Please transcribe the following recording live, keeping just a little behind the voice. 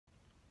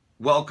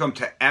Welcome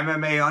to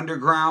MMA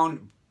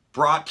Underground,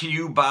 brought to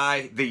you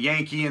by the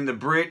Yankee and the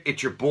Brit.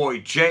 It's your boy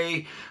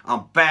Jay.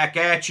 I'm back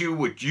at you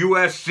with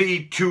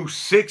UFC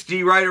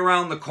 260 right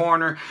around the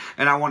corner,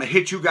 and I want to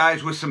hit you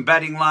guys with some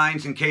betting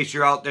lines in case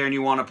you're out there and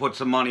you want to put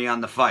some money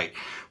on the fight.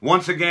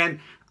 Once again,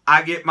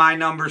 I get my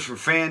numbers from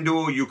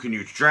FanDuel. You can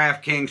use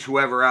DraftKings,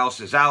 whoever else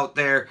is out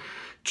there.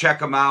 Check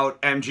them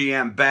out,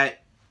 MGM Bet.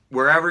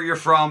 Wherever you're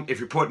from, if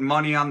you're putting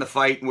money on the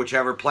fight,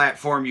 whichever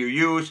platform you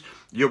use,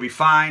 you'll be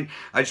fine.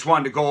 I just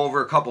wanted to go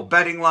over a couple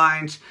betting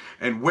lines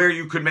and where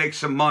you could make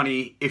some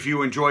money if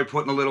you enjoy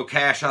putting a little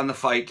cash on the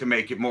fight to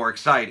make it more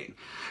exciting.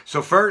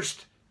 So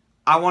first,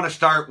 I want to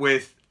start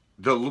with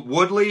the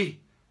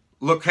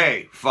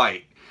Woodley-Luque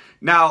fight.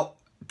 Now,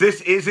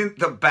 this isn't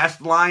the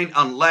best line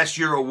unless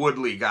you're a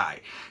Woodley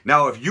guy.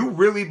 Now, if you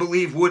really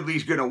believe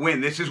Woodley's going to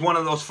win, this is one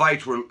of those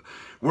fights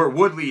where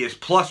Woodley is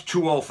plus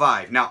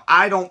 205. Now,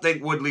 I don't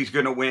think Woodley's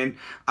going to win.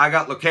 I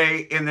got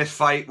Luque in this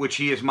fight, which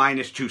he is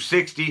minus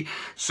 260.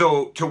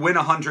 So, to win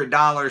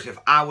 $100, if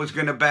I was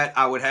going to bet,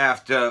 I would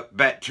have to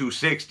bet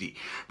 260.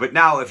 But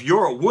now, if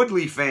you're a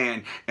Woodley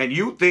fan and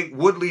you think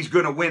Woodley's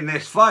going to win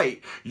this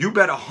fight, you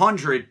bet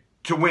 100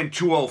 to win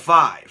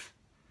 205.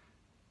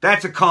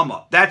 That's a come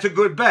up. That's a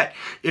good bet.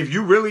 If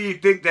you really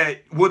think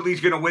that Woodley's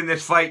going to win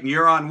this fight and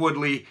you're on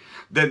Woodley,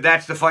 then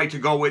that's the fight to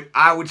go with.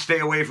 I would stay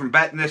away from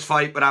betting this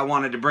fight, but I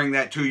wanted to bring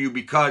that to you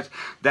because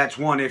that's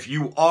one, if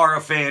you are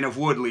a fan of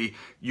Woodley,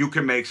 you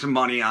can make some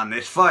money on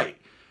this fight.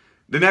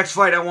 The next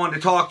fight I wanted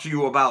to talk to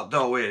you about,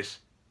 though, is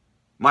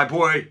my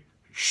boy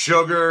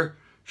Sugar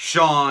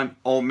Sean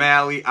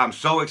O'Malley. I'm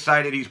so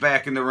excited he's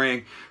back in the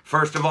ring.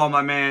 First of all,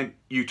 my man,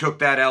 you took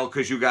that L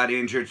because you got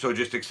injured, so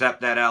just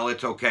accept that L.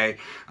 It's okay.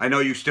 I know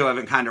you still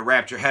haven't kind of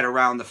wrapped your head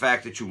around the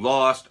fact that you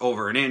lost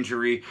over an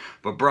injury,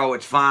 but bro,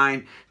 it's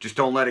fine. Just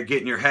don't let it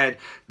get in your head.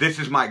 This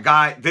is my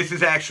guy. This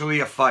is actually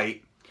a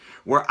fight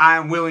where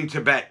I'm willing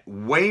to bet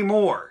way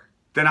more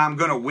than I'm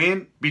going to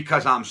win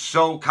because I'm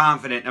so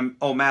confident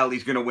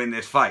O'Malley's going to win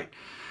this fight.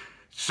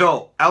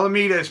 So,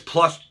 Alameda is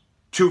plus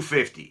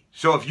 250.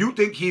 So if you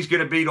think he's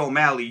going to beat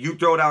O'Malley, you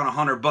throw down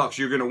 $100,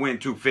 you're going to win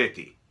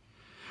 250.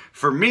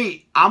 For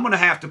me, I'm going to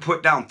have to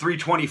put down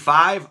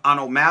 325 on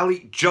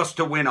O'Malley just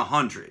to win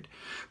 100.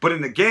 But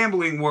in the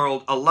gambling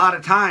world, a lot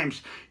of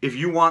times, if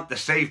you want the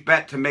safe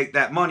bet to make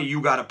that money,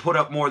 you got to put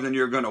up more than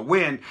you're going to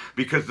win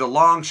because the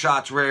long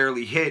shots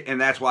rarely hit, and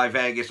that's why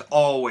Vegas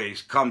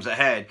always comes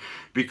ahead,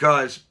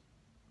 because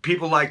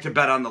people like to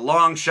bet on the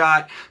long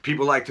shot.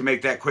 People like to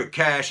make that quick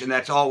cash, and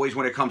that's always,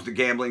 when it comes to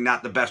gambling,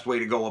 not the best way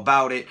to go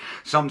about it.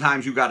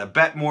 Sometimes you got to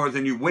bet more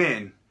than you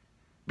win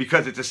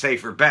because it's a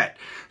safer bet.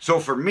 So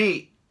for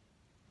me,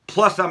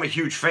 plus I'm a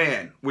huge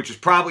fan, which is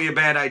probably a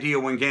bad idea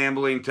when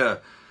gambling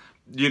to,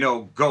 you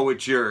know, go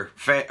with your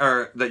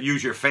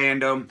use your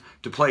fandom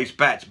to place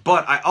bets.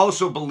 But I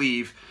also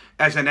believe,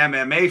 as an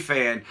MMA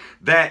fan,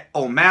 that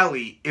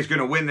O'Malley is going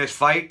to win this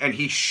fight, and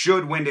he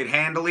should win it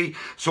handily.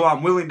 So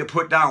I'm willing to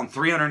put down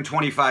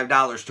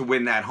 $325 to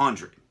win that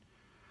 100.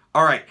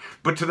 All right,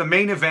 but to the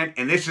main event,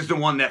 and this is the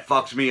one that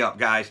fucks me up,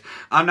 guys.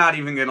 I'm not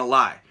even going to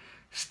lie.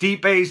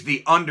 Stipe's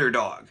the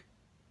underdog.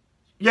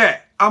 Yeah,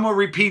 I'm going to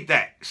repeat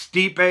that.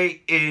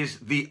 Stipe is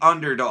the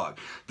underdog.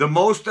 The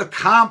most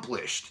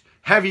accomplished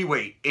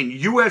heavyweight in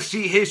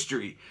UFC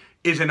history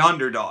is an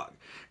underdog.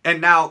 And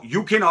now,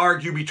 you can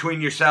argue between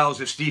yourselves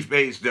if Stipe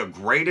is the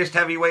greatest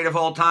heavyweight of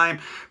all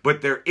time,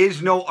 but there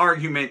is no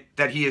argument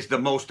that he is the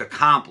most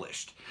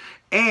accomplished.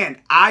 And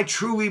I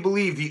truly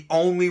believe the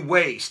only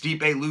way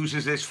Stipe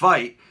loses this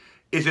fight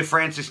is if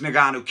Francis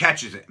Ngannou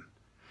catches him.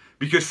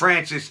 Because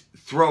Francis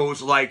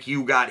throws like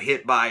you got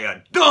hit by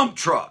a dump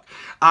truck.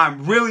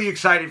 I'm really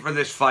excited for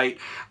this fight.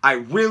 I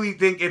really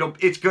think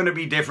it's going to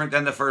be different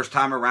than the first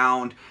time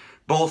around.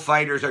 Both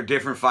fighters are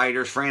different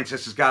fighters.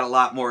 Francis has got a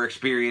lot more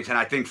experience, and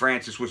I think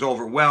Francis was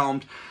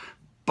overwhelmed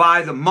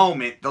by the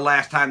moment the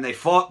last time they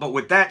fought. But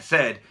with that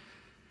said,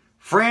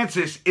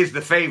 Francis is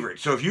the favorite.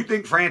 So if you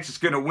think Francis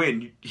is going to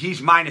win,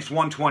 he's minus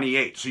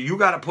 128. So you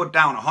got to put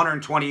down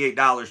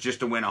 $128 just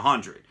to win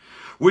 100,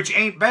 which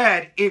ain't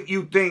bad if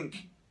you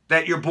think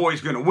that your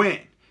boy's going to win.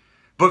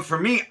 But for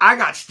me, I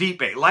got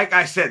Stipe. Like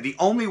I said, the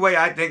only way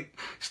I think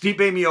Stipe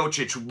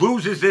Miocic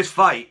loses this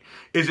fight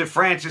is if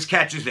Francis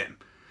catches him.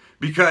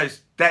 Because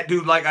that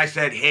dude, like I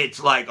said,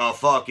 hits like a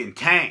fucking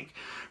tank.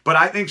 But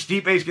I think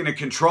Stipe's going to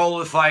control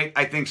the fight.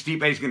 I think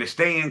Stipe's going to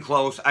stay in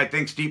close. I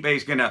think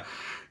Stipe's going to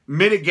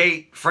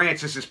mitigate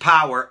Francis's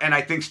power. And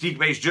I think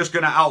Stipe's just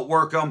going to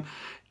outwork him.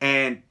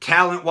 And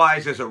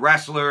talent-wise, as a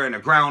wrestler and a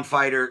ground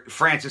fighter,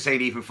 Francis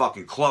ain't even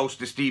fucking close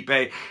to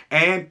Stipe.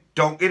 And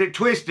don't get it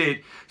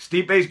twisted,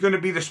 Stipe's going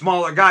to be the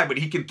smaller guy, but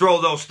he can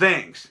throw those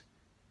things.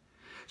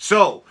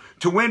 So,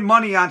 to win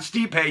money on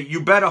Stipe,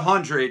 you bet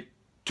 100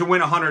 to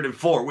win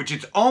 104, which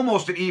is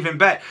almost an even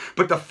bet.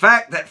 But the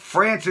fact that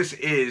Francis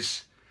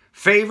is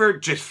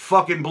favored just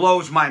fucking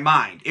blows my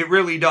mind. It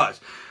really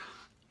does.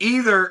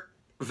 Either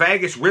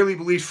Vegas really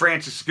believes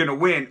Francis is going to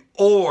win,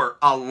 or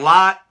a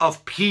lot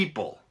of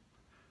people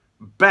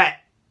bet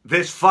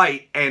this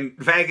fight and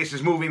Vegas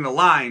is moving the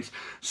lines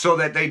so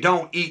that they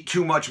don't eat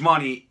too much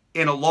money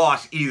in a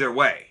loss either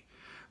way.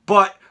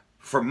 But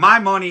for my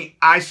money,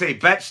 I say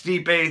bet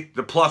Stipe,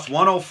 the plus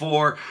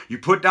 104. You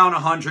put down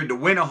 100 to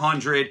win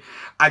 100.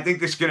 I think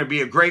this is going to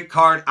be a great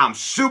card. I'm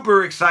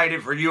super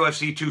excited for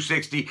UFC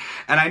 260.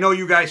 And I know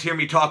you guys hear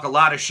me talk a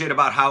lot of shit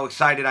about how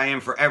excited I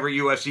am for every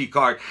UFC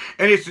card.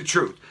 And it's the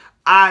truth.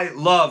 I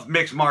love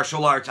mixed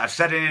martial arts. I've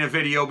said it in a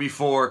video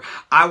before.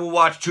 I will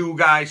watch two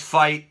guys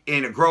fight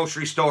in a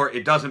grocery store.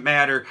 It doesn't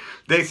matter.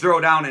 They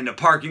throw down in the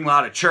parking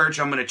lot of church.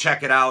 I'm going to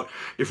check it out.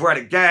 If we're at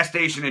a gas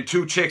station and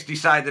two chicks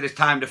decide that it's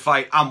time to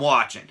fight, I'm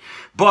watching.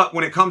 But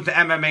when it comes to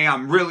MMA,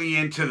 I'm really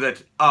into the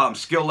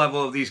skill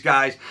level of these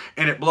guys,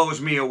 and it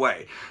blows me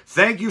away.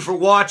 Thank you for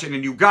watching.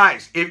 And you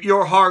guys, if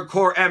you're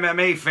hardcore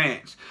MMA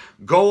fans,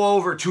 go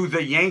over to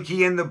the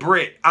Yankee and the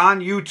Brit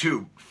on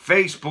YouTube,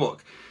 Facebook,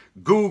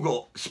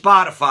 Google,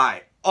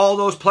 Spotify, all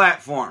those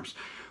platforms.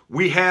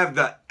 We have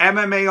the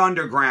MMA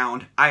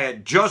Underground. I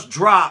had just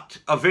dropped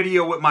a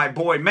video with my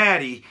boy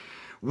Matty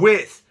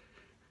with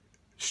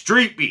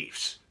Street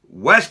Beefs,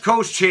 West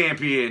Coast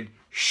champion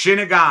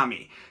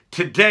Shinigami.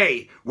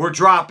 Today, we're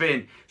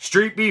dropping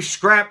Street Beef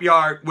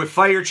Scrapyard with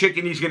Fire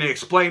Chicken. He's going to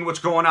explain what's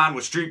going on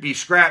with Street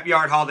Beef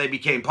Scrapyard, how they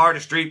became part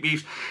of Street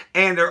Beefs,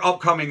 and their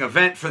upcoming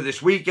event for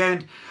this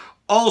weekend.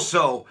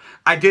 Also,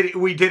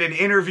 we did an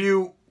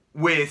interview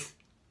with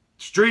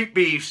Street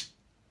Beef's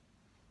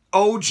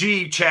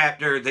OG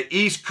chapter, the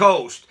East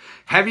Coast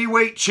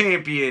heavyweight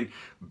champion,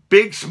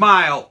 Big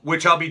Smile,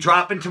 which I'll be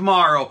dropping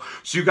tomorrow.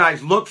 So you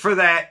guys look for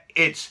that.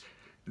 It's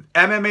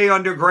MMA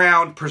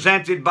Underground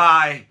presented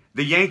by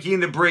the Yankee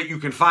and the Brit. You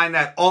can find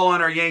that all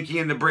on our Yankee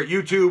and the Brit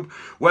YouTube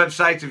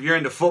websites. If you're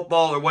into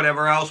football or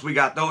whatever else, we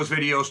got those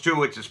videos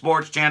too. It's a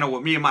sports channel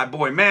with me and my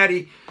boy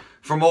Matty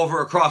from over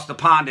across the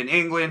pond in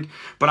England.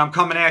 But I'm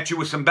coming at you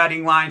with some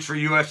betting lines for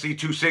UFC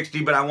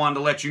 260, but I wanted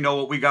to let you know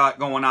what we got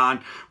going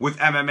on with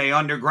MMA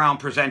Underground,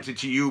 presented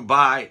to you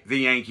by the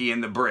Yankee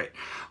and the Brit.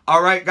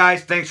 All right,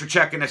 guys, thanks for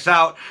checking us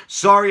out.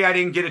 Sorry I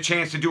didn't get a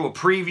chance to do a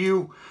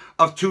preview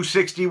of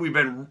 260. We've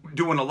been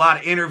doing a lot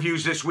of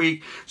interviews this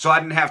week, so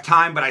I didn't have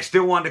time, but I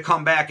still wanted to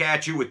come back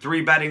at you with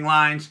 3 betting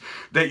lines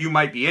that you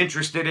might be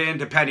interested in,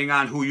 depending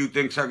on who you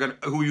think are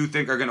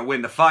going to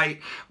win the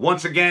fight.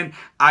 Once again,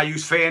 I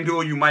use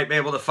FanDuel. You might be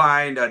able to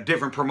find a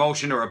different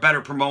promotion or a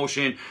better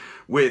promotion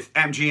with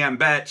MGM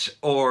Bets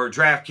or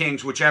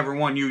DraftKings, whichever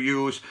one you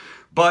use.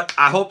 But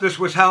I hope this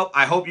was help.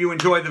 I hope you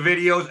enjoy the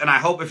videos, and I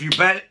hope if you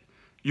bet,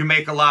 you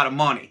make a lot of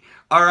money.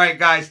 All right,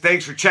 guys,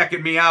 thanks for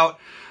checking me out.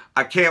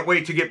 I can't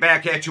wait to get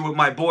back at you with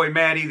my boy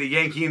Matty, the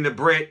Yankee and the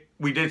Brit.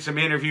 We did some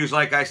interviews,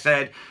 like I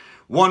said.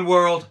 One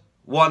world,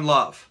 one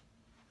love.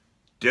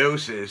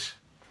 Deuces.